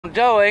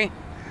Joey,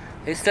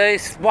 he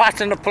stays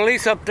watching the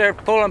police up there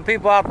pulling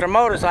people off their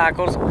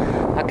motorcycles.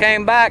 I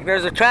came back,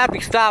 there's a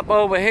traffic stop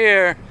over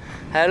here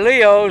at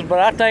Leo's, but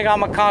I think I'm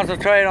gonna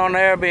concentrate on the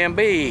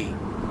Airbnb.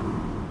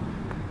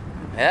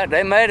 Yeah,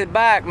 they made it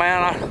back,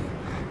 man.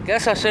 I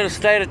guess I should have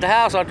stayed at the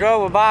house. I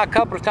drove by a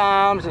couple of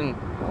times and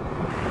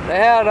they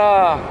had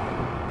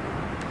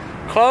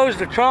closed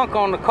the trunk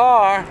on the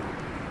car.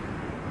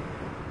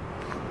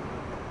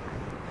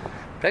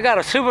 They got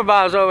a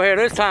supervisor over here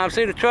this time.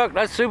 See the truck?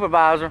 That's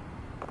supervisor.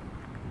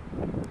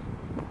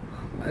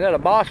 They got a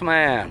boss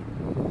man.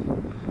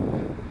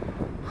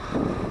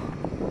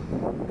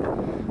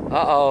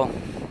 Uh-oh.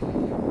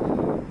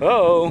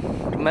 Uh-oh.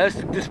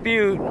 Domestic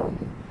dispute.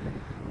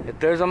 If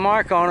there's a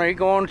mark on her, he's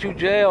going to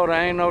jail. There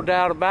ain't no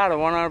doubt about it.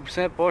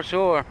 100% for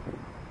sure.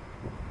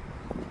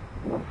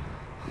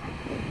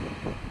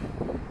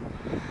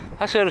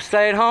 I should have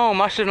stayed home.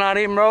 I should not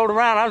even rolled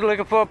around. I was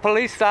looking for a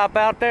police stop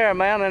out there,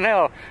 man, and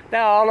hell, they're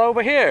all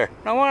over here.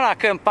 No wonder I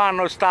couldn't find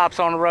no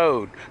stops on the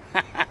road.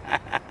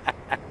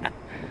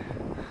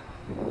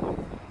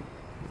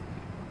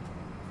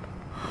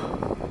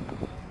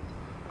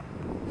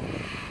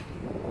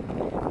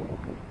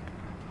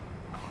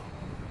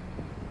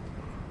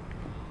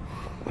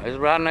 It's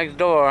right next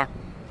door.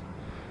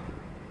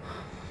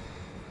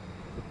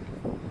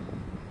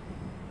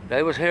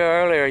 They was here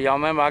earlier, y'all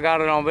remember? I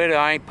got it on video.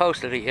 I ain't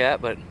posted it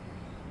yet, but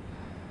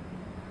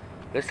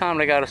this time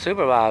they got a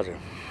supervisor.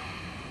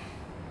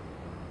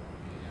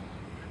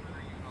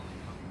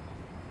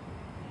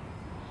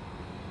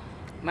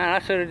 Man, I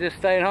should have just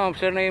stayed home.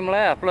 Shouldn't have even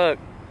left. Look,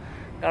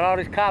 got all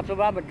these cops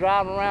over. I've been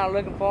driving around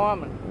looking for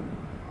them.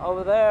 And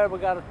over there, we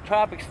got a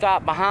traffic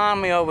stop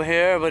behind me over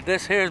here, but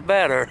this here's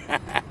better.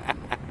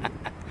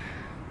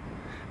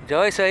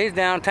 Joey said he's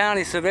downtown.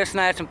 He said they're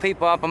snatching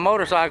people off of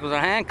motorcycles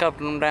and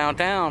handcuffing them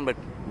downtown, but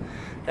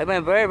they've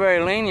been very,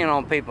 very lenient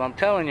on people. I'm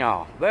telling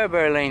y'all, very,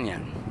 very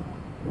lenient.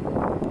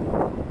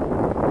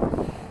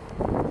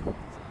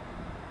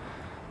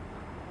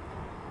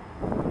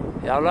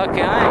 Y'all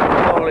lucky I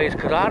ain't the police,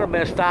 because I'd have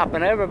been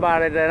stopping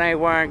everybody that ain't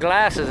wearing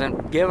glasses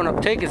and giving them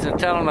tickets and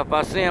telling them if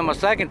I see them a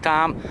second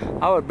time,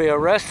 I would be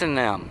arresting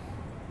them.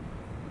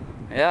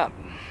 Yep.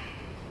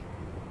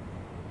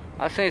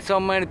 I've seen so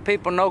many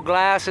people, no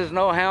glasses,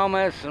 no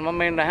helmets. I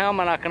mean, the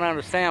helmet I can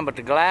understand, but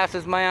the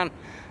glasses, man,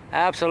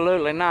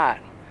 absolutely not.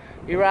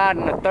 You're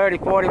riding at 30,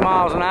 40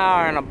 miles an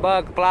hour and a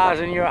bug flies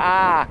in your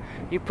eye.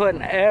 You're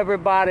putting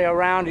everybody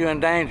around you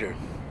in danger.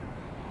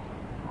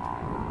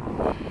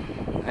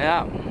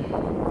 Yeah.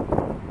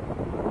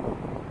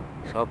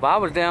 So if I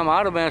was them,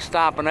 I'd have been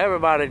stopping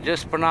everybody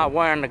just for not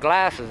wearing the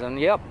glasses. And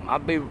yep,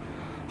 I'd be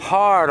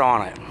hard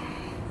on it.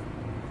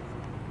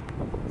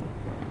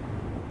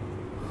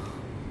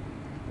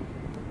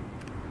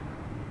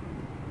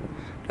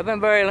 They've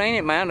been very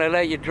lenient, man. They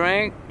let you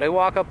drink. They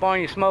walk up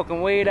on you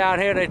smoking weed out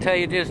here. They tell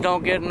you just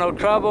don't get in no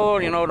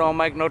trouble, you know, don't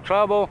make no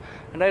trouble,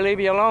 and they leave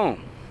you alone.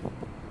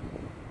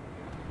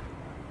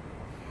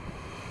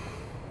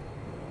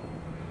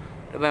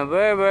 They've been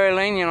very, very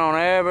lenient on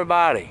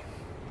everybody.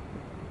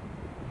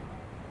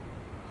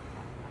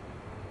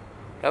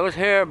 They was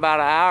here about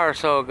an hour or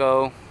so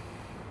ago.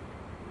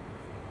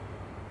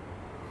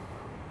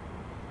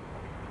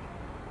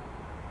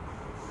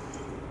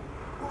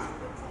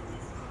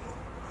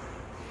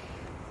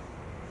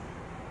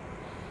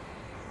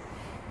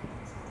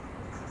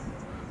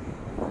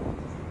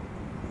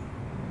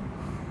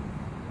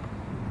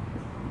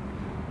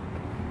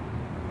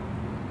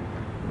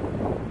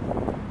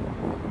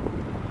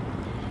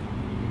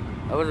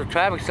 There was a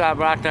traffic stop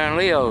right there in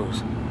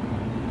Leo's.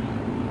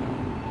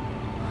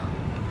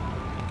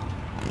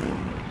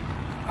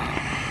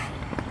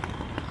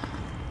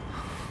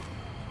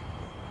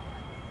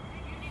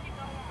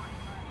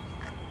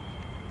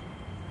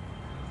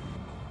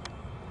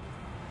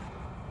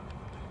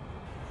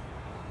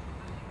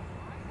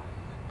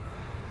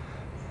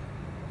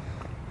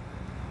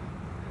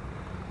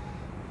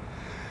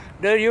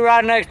 Dude, you're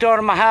right next door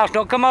to my house.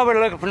 Don't come over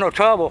looking for no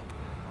trouble.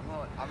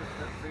 I'm just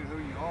trying to see who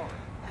you are.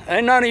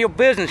 Ain't none of your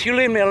business. You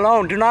leave me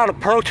alone. Do not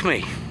approach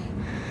me.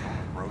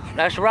 Approach you?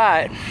 That's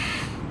right.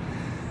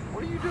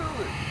 What are you doing?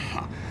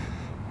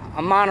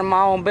 I'm minding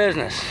my own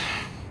business.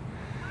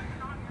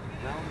 No,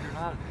 you're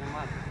not.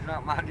 You're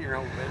not minding your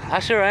own business. I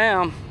sure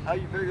am. How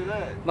you figure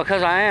that?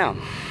 Because I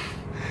am.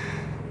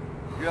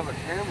 You have a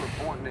camera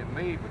pointing at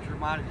me, but you're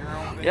minding your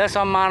own business. Yes,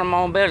 I'm minding my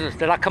own business.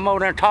 Did I come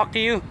over there and talk to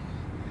you?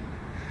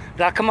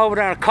 Did I come over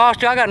there and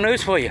accost you? I got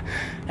news for you.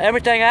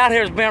 Everything out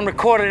here is being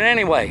recorded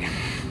anyway.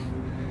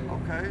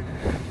 Okay.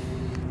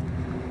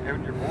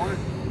 And your point?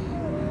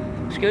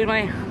 Excuse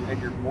me?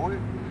 And your point?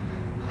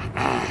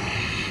 Okay.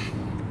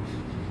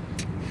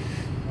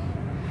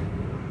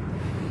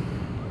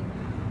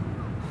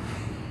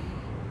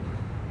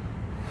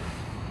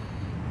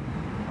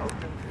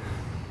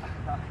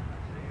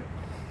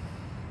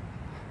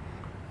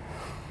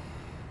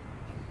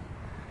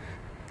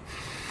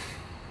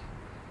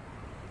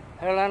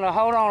 Hey, Linda,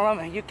 hold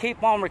on. You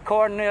keep on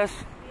recording this.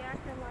 You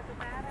acting like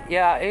a badass?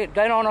 Yeah,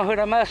 they don't know who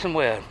they're messing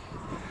with.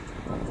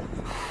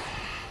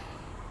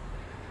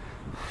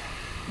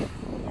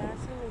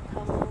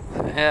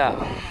 Yeah.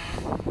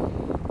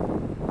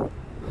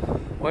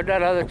 Where'd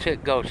that other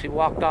chick go? She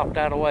walked off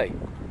that way.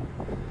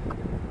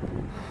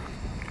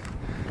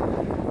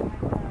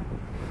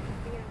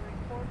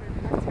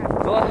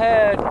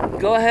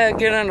 Go ahead,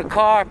 get in the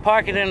car,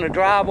 park it in the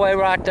driveway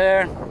right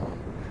there.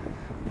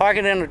 Park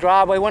it in the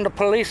driveway. When the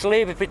police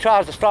leave, if he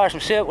tries to start some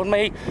shit with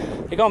me,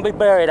 he's gonna be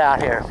buried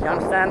out here. You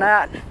understand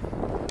that?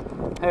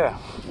 Here.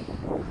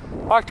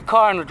 Park the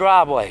car in the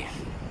driveway.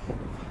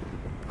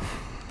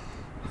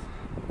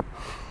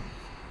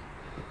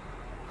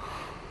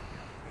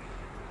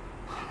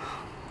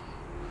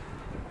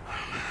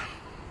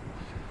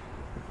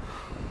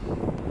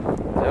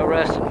 They'll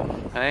arrest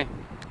him, okay?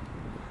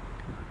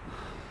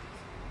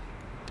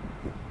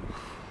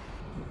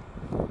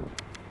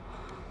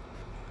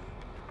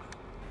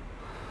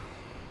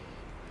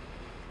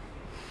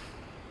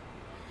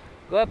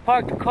 Go ahead,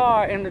 park the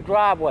car in the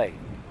driveway.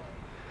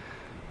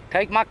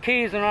 Take my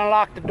keys and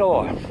unlock the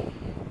door.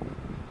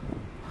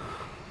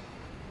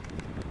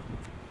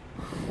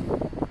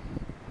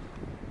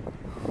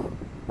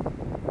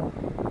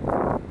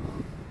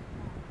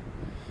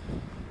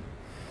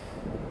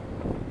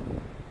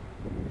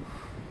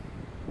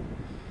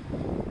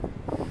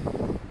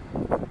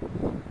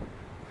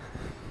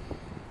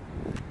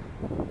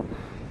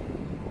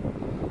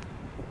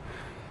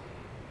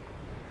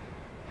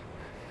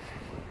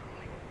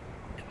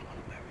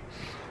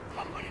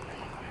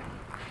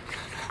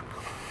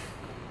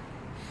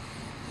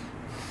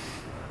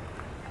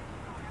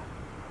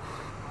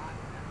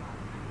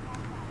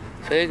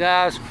 See,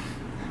 guys,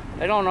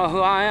 they don't know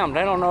who I am.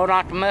 They don't know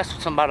not to mess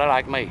with somebody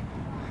like me.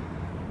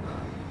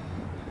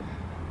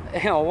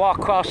 You know, walk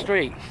across the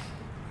street.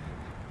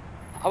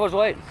 I was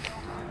waiting.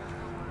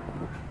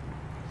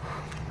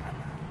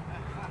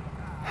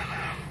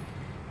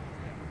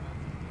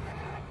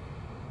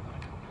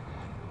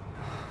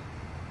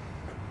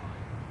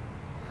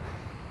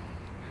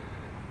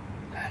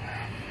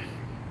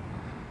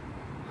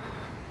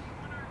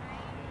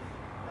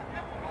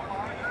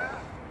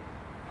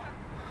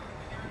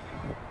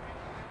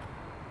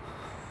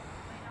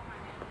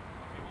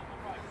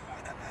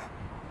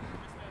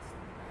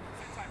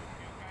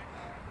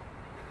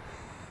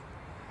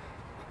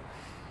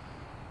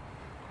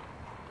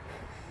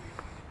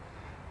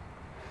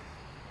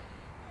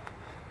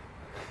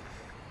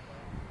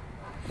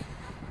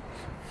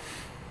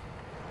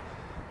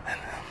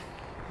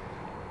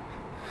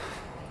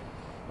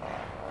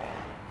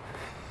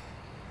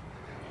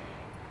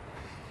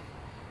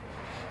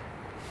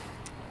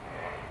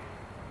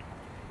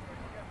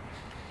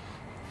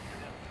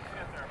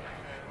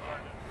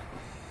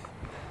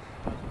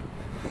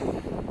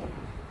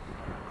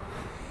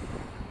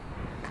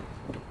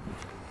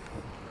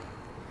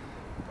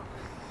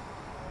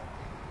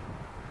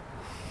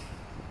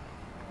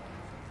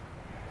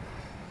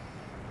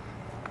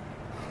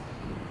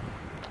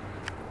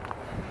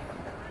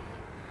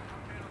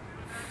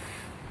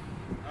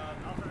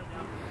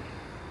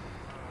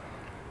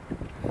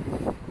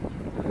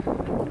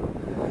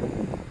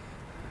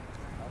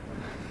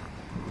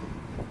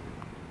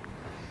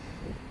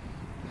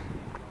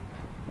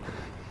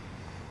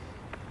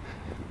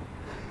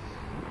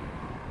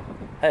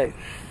 Hey.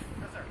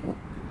 Yes,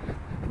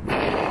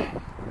 sir.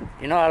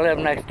 You know I live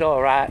next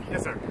door, right?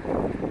 Yes, sir.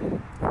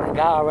 The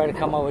guy already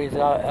come over. He's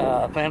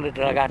offended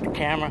that I got the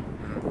camera.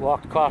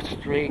 Walked across the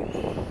street.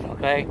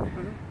 Okay?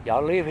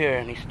 Y'all leave here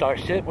and he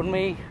starts shit with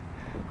me.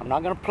 I'm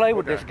not going to play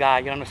with this guy.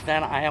 You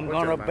understand? I am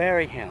going to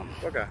bury him.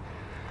 Okay.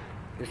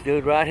 This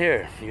dude right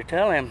here. You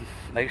tell him.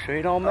 Make sure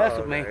he don't mess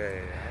with me.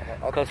 Yeah.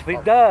 Because if he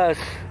does,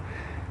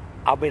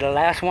 I'll be the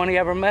last one he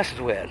ever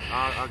messes with.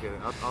 I'll get it.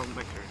 I'll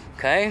make sure.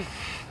 Okay?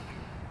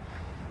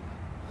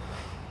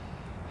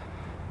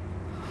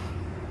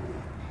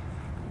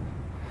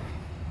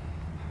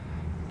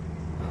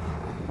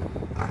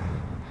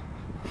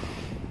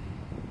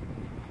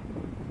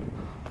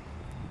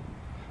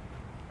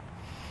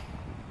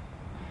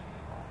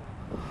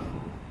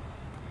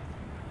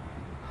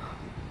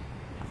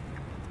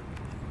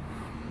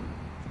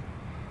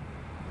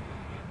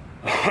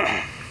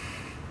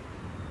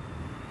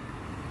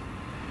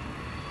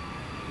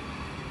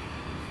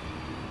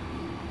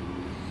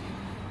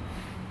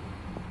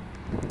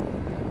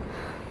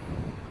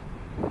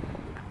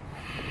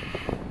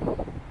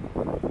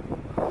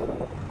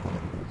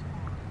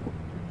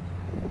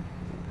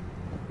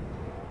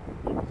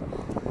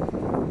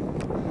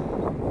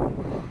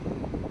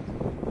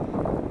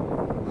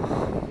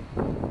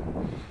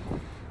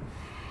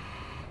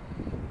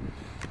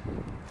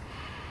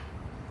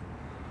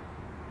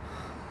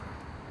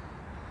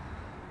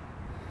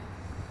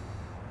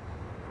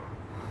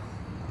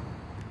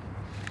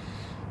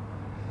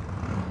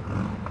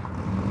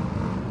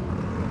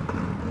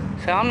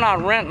 See, I'm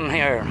not renting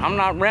here. I'm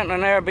not renting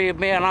an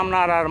Airbnb and I'm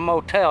not at a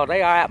motel.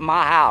 They are at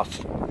my house.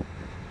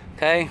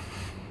 Okay?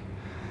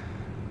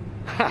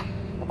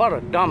 What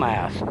a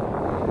dumbass.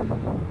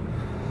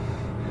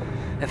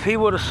 If he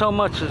would have so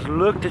much as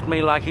looked at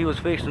me like he was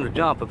fixing to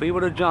jump, if he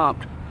would have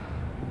jumped,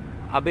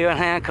 I'd be in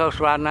handcuffs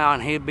right now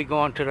and he'd be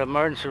going to the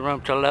emergency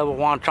room to level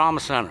 1 trauma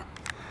center.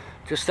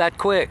 Just that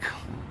quick.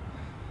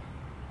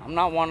 I'm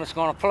not one that's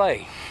gonna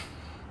play.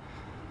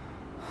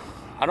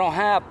 I don't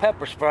have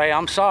pepper spray,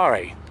 I'm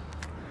sorry.